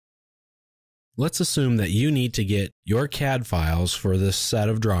let's assume that you need to get your CAD files for this set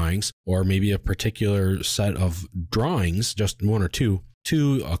of drawings, or maybe a particular set of drawings, just one or two,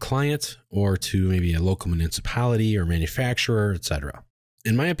 to a client or to maybe a local municipality or manufacturer, etc.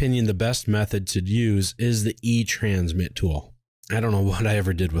 In my opinion, the best method to use is the eTransmit tool. I don't know what I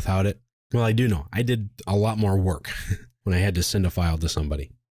ever did without it. Well, I do know. I did a lot more work when I had to send a file to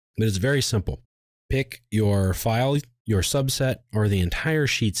somebody. But it's very simple. Pick your file, your subset, or the entire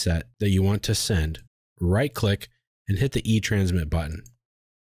sheet set that you want to send, right-click, and hit the eTransmit button.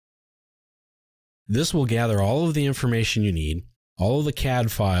 This will gather all of the information you need, all of the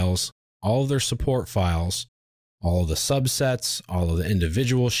CAD files, all of their support files, all of the subsets, all of the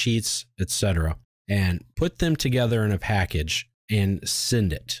individual sheets, etc., and put them together in a package and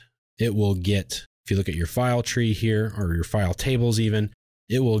send it. It will get, if you look at your file tree here, or your file tables even,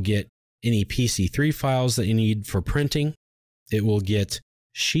 it will get any PC3 files that you need for printing. It will get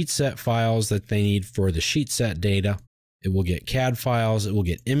sheet set files that they need for the sheet set data. It will get CAD files. It will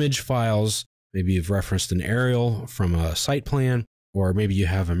get image files. Maybe you've referenced an aerial from a site plan, or maybe you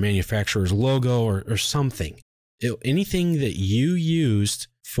have a manufacturer's logo or something. Anything that you used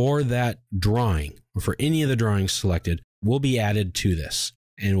for that drawing or for any of the drawings selected will be added to this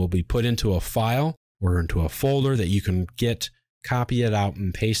and will be put into a file or into a folder that you can get, copy it out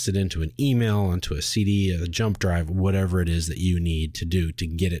and paste it into an email, into a CD, a jump drive, whatever it is that you need to do to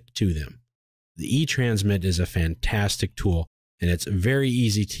get it to them. The eTransmit is a fantastic tool and it's very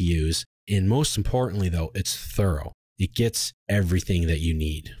easy to use. And most importantly though, it's thorough. It gets everything that you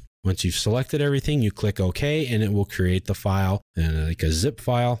need. Once you've selected everything, you click OK and it will create the file in like a zip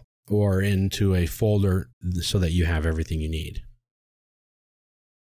file or into a folder so that you have everything you need.